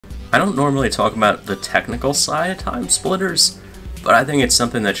I don't normally talk about the technical side of TimeSplitters, but I think it's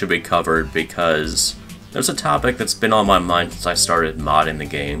something that should be covered because there's a topic that's been on my mind since I started modding the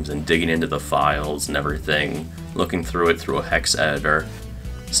games and digging into the files and everything, looking through it through a hex editor.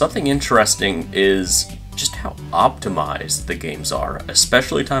 Something interesting is just how optimized the games are,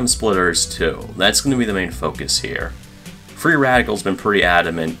 especially TimeSplitters 2. That's going to be the main focus here. Free Radical's been pretty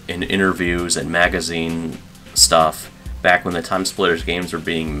adamant in interviews and magazine stuff back when the TimeSplitters games were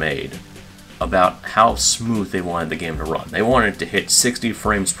being made about how smooth they wanted the game to run. They wanted it to hit 60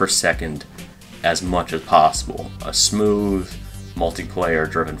 frames per second as much as possible. A smooth,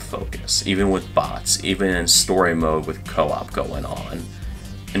 multiplayer-driven focus, even with bots, even in story mode with co-op going on.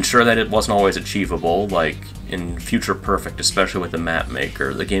 Ensure that it wasn't always achievable, like in Future Perfect, especially with the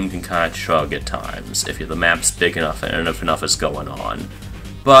MapMaker, the game can kind of chug at times if the map's big enough and if enough is going on.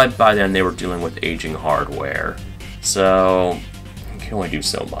 But by then they were dealing with aging hardware, so you can only do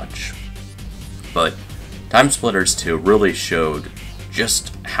so much. But TimeSplitters 2 really showed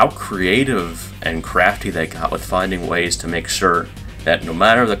just how creative and crafty they got with finding ways to make sure that no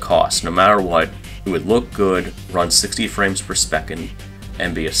matter the cost, no matter what, it would look good, run 60 frames per second,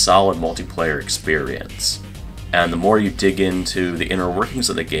 and be a solid multiplayer experience. And the more you dig into the inner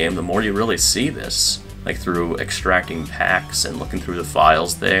workings of the game, the more you really see this, like through extracting packs and looking through the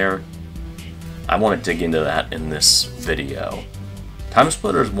files there. I want to dig into that in this video.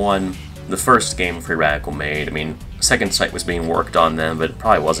 TimeSplitters 1, the first game Free Radical made, I mean, the second site was being worked on then, but it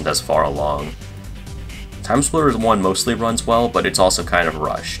probably wasn't as far along. TimeSplitters 1 mostly runs well, but it's also kind of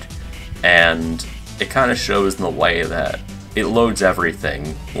rushed. And it kind of shows in the way that it loads everything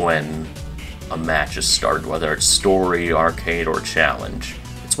when a match is started, whether it's story, arcade, or challenge.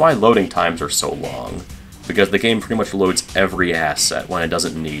 It's why loading times are so long, because the game pretty much loads every asset when it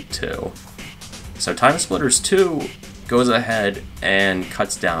doesn't need to. So TimeSplitters 2 goes ahead and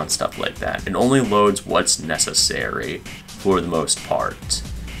cuts down stuff like that. It only loads what's necessary for the most part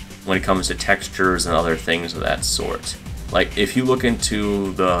when it comes to textures and other things of that sort. Like, if you look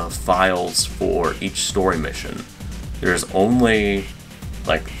into the files for each story mission, there's only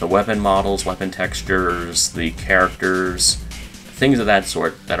like the weapon models, weapon textures, the characters, things of that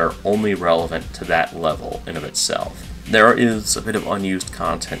sort that are only relevant to that level in of itself. There is a bit of unused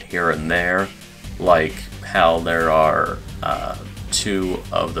content here and there, like how there are 2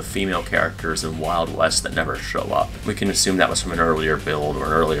 of the female characters in Wild West that never show up. We can assume that was from an earlier build or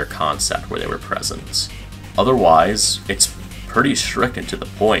an earlier concept where they were present. Otherwise, it's pretty strict and to the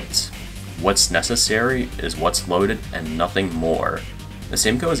point. What's necessary is what's loaded and nothing more. The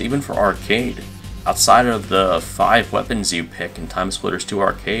same goes even for arcade. Outside of the 5 weapons you pick in TimeSplitters 2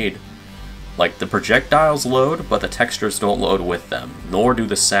 Arcade, like, the projectiles load, but the textures don't load with them, nor do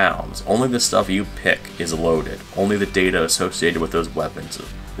the sounds. Only the stuff you pick is loaded. Only the data associated with those weapons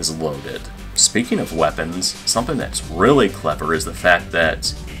is loaded. Speaking of weapons, something that's really clever is the fact that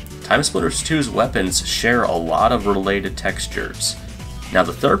TimeSplitters 2's weapons share a lot of related textures. Now,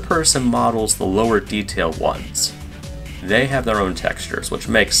 the third-person models, the lower detail ones, they have their own textures, which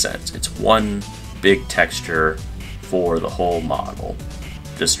makes sense. It's one big texture for the whole model,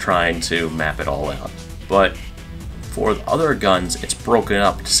 just trying to map it all out. But for the other guns, it's broken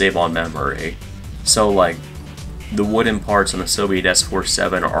up to save on memory. So, like, the wooden parts on the Soviet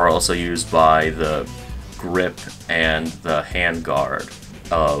S-47 are also used by the grip and the handguard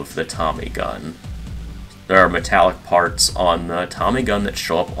of the Tommy gun. There are metallic parts on the Tommy gun that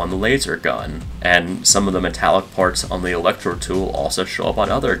show up on the laser gun, and some of the metallic parts on the electro tool also show up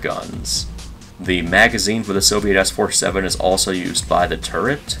on other guns. The magazine for the Soviet S-47 is also used by the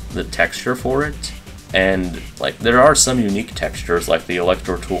turret, the texture for it, and like there are some unique textures like the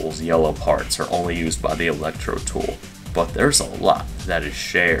electro tool's yellow parts are only used by the electro tool, but there's a lot that is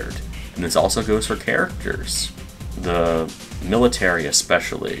shared, and this also goes for characters. The military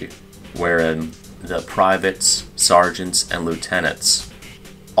especially, wherein the privates, sergeants, and lieutenants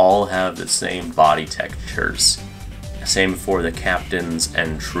all have the same body textures. Same for the captains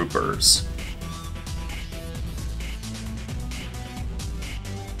and troopers.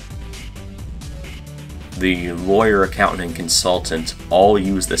 The lawyer, accountant, and consultant all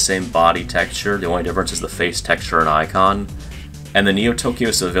use the same body texture. The only difference is the face texture and icon. And the Neo-Tokyo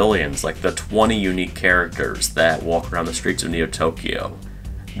civilians, like the 20 unique characters that walk around the streets of Neo-Tokyo,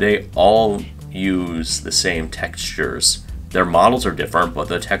 they all use the same textures. Their models are different, but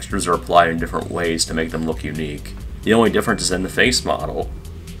the textures are applied in different ways to make them look unique. The only difference is in the face model.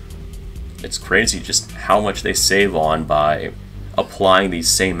 It's crazy just how much they save on by applying these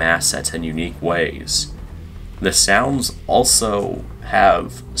same assets in unique ways. The sounds also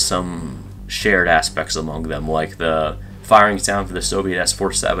have some shared aspects among them, like the Firing sound for the Soviet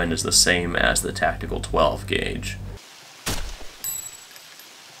S-47 is the same as the tactical 12 gauge.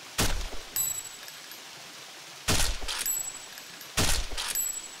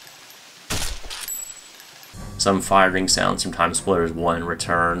 Some firing sounds from TimeSplitters 1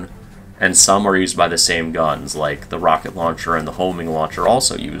 return, and some are used by the same guns, like the rocket launcher and the homing launcher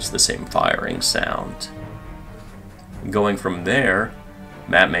also use the same firing sound. Going from there,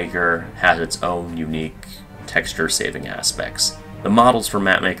 MapMaker has its own unique texture saving aspects. The models for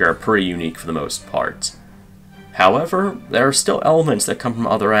MapMaker are pretty unique for the most part. However, there are still elements that come from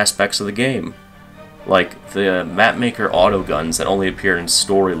other aspects of the game. Like the MapMaker auto guns that only appear in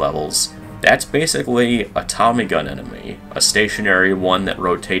story levels. That's basically a Tommy gun enemy, a stationary one that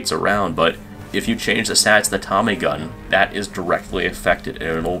rotates around, but if you change the stats of the Tommy gun, that is directly affected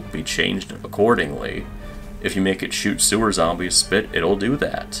and it'll be changed accordingly. If you make it shoot sewer zombies spit, it'll do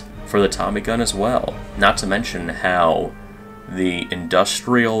that for the Tommy gun as well. Not to mention how the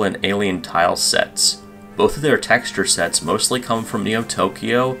industrial and alien tile sets, both of their texture sets mostly come from Neo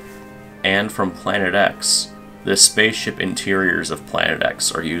Tokyo and from Planet X. The spaceship interiors of Planet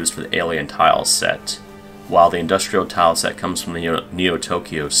X are used for the alien tile set, while the industrial tile set comes from the Neo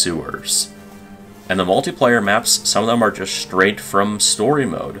Tokyo sewers. And the multiplayer maps, some of them are just straight from story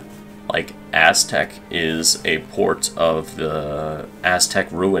mode. Like Aztec is a port of the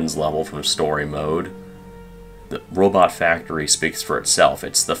Aztec Ruins level from story mode. The Robot Factory speaks for itself.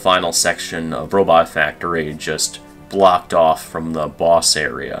 It's the final section of Robot Factory just blocked off from the boss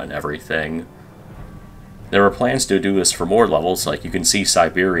area and everything. There were plans to do this for more levels, like you can see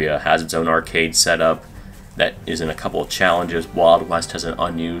Siberia has its own arcade setup that is in a couple of challenges. Wild West has an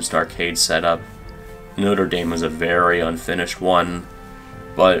unused arcade setup. Notre Dame is a very unfinished one,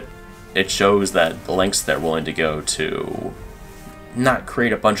 but it shows that the lengths they're willing to go to not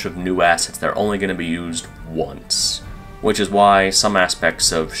create a bunch of new assets that are only going to be used once, which is why some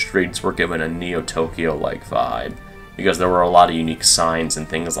aspects of Streets were given a Neo Tokyo-like vibe, because there were a lot of unique signs and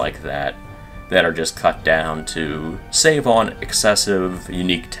things like that that are just cut down to save on excessive,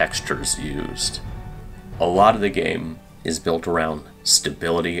 unique textures used. A lot of the game is built around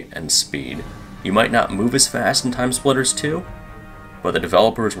stability and speed. You might not move as fast in TimeSplitters 2, but the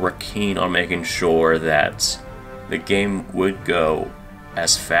developers were keen on making sure that the game would go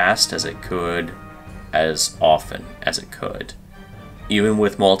as fast as it could, as often as it could. Even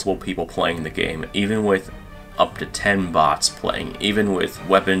with multiple people playing the game, even with up to 10 bots playing, even with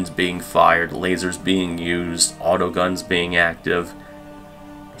weapons being fired, lasers being used, autoguns being active.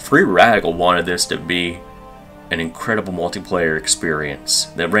 Free Radical wanted this to be an incredible multiplayer experience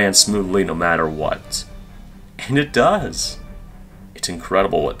that ran smoothly no matter what. And it does. It's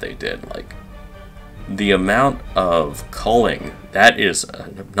incredible what they did. Like, the amount of culling, that is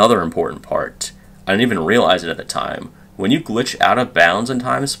another important part. I didn't even realize it at the time. When you glitch out of bounds in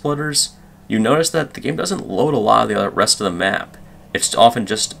TimeSplitters, you notice that the game doesn't load a lot of the rest of the map. It's often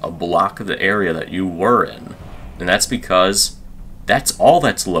just a block of the area that you were in. And that's because that's all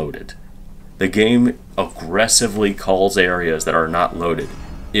that's loaded. The game aggressively culls areas that are not loaded.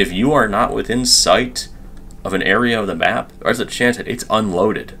 If you are not within sight of an area of the map, there's a chance that it's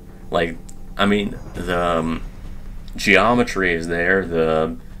unloaded. Like, I mean, the geometry is there,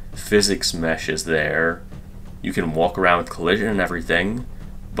 the physics mesh is there, you can walk around with collision and everything,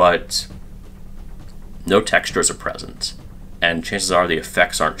 but no textures are present, and chances are the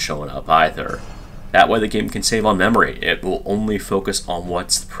effects aren't showing up either. That way the game can save on memory. It will only focus on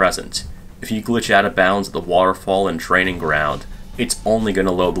what's present. If you glitch out of bounds at the waterfall and training ground, it's only going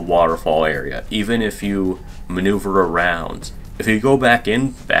to load the waterfall area, even if you maneuver around. If you go back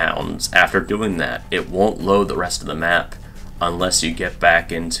in bounds after doing that, it won't load the rest of the map unless you get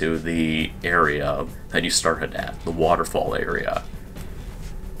back into the area that you started at, the waterfall area.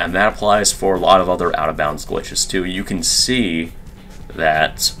 And that applies for a lot of other out-of-bounds glitches too. You can see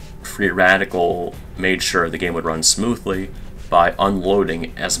that Free Radical made sure the game would run smoothly by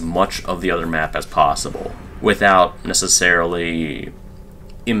unloading as much of the other map as possible without necessarily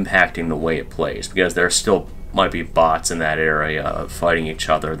impacting the way it plays, because there still might be bots in that area fighting each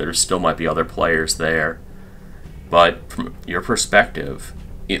other. There still might be other players there. But from your perspective,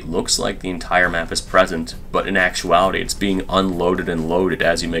 it looks like the entire map is present, but in actuality it's being unloaded and loaded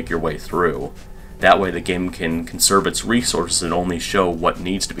as you make your way through. That way the game can conserve its resources and only show what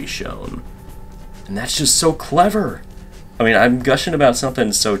needs to be shown. And that's just so clever! I mean, I'm gushing about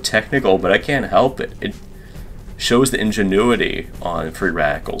something so technical, but I can't help it. It shows the ingenuity on Free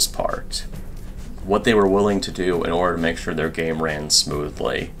Radical's part. What they were willing to do in order to make sure their game ran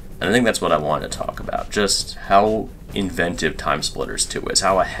smoothly. And I think that's what I want to talk about. Just how inventive TimeSplitters 2 is,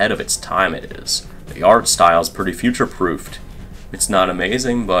 how ahead of its time it is. The art style is pretty future-proofed. It's not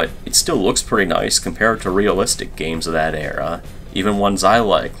amazing, but it still looks pretty nice compared to realistic games of that era, even ones I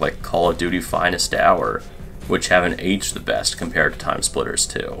like Call of Duty Finest Hour, which haven't aged the best compared to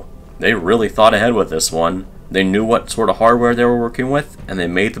TimeSplitters 2. They really thought ahead with this one. They knew what sort of hardware they were working with, and they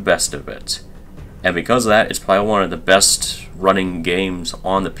made the best of it. And because of that, it's probably one of the best running games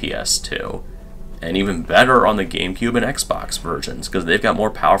on the PS2, and even better on the GameCube and Xbox versions, because they've got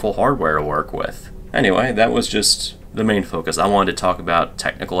more powerful hardware to work with. Anyway, that was just the main focus. I wanted to talk about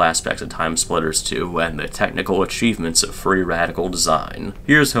technical aspects of TimeSplitters 2 and the technical achievements of free radical design.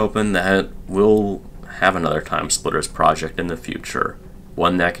 Here's hoping that we'll have another TimeSplitters project in the future,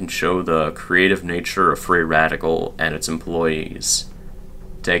 one that can show the creative nature of Free Radical and its employees.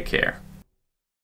 Take care.